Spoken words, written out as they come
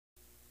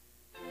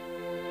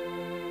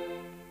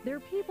They're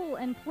people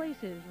and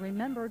places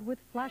remembered with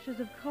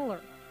flashes of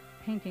color,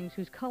 paintings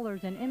whose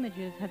colors and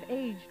images have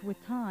aged with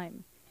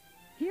time.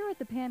 Here at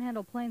the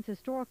Panhandle Plains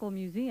Historical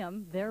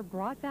Museum, they're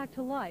brought back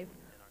to life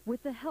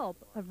with the help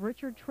of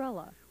Richard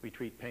Trella. We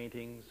treat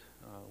paintings,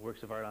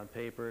 works of art on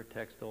paper,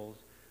 textiles,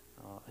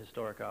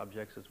 historic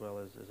objects as well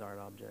as art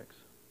objects.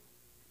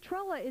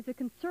 Trella is a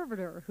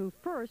conservator who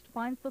first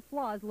finds the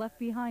flaws left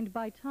behind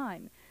by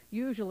time.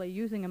 Usually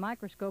using a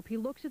microscope, he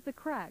looks at the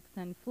cracks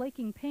and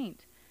flaking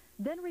paint,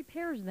 then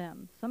repairs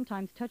them,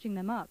 sometimes touching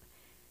them up.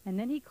 And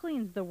then he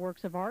cleans the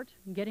works of art,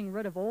 getting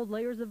rid of old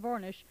layers of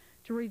varnish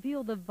to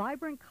reveal the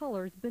vibrant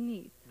colors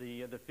beneath.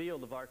 The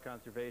field of art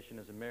conservation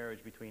is a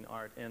marriage between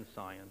art and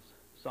science.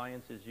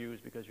 Science is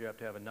used because you have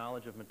to have a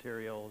knowledge of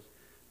materials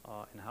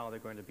and how they're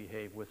going to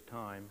behave with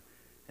time.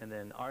 And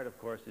then art, of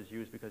course, is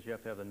used because you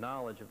have to have the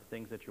knowledge of the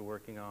things that you're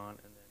working on.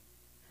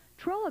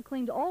 Trella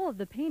cleaned all of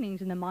the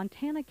paintings in the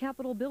Montana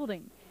Capitol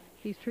building.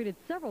 He's treated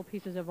several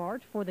pieces of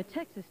art for the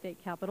Texas State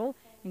Capitol,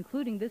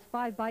 including this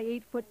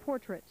 5-by-8-foot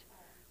portrait.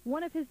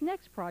 One of his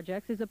next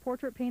projects is a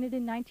portrait painted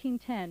in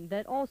 1910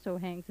 that also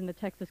hangs in the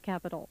Texas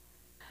Capitol.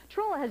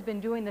 Trella has been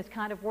doing this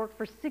kind of work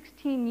for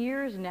 16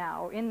 years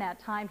now. In that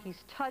time,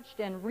 he's touched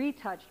and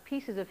retouched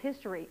pieces of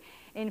history.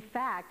 In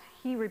fact,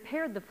 he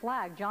repaired the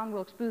flag John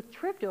Wilkes Booth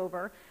tripped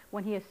over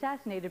when he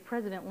assassinated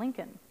President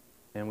Lincoln.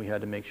 And we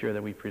had to make sure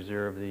that we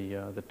preserve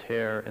the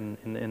tear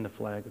in the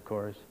flag, of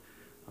course.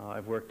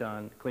 I've worked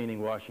on cleaning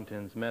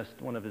Washington's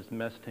one of his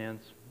mess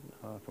tents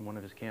from one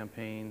of his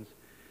campaigns.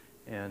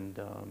 And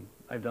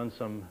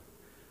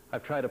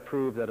I've tried to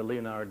prove that a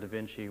Leonardo da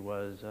Vinci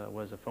was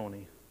a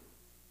phony.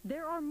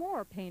 There are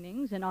more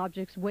paintings and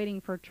objects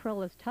waiting for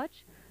Trella's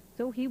touch,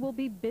 so he will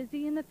be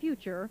busy in the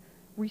future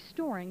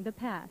restoring the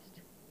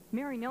past.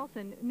 Mary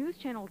Nelson, News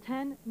Channel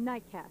 10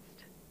 Nightcast.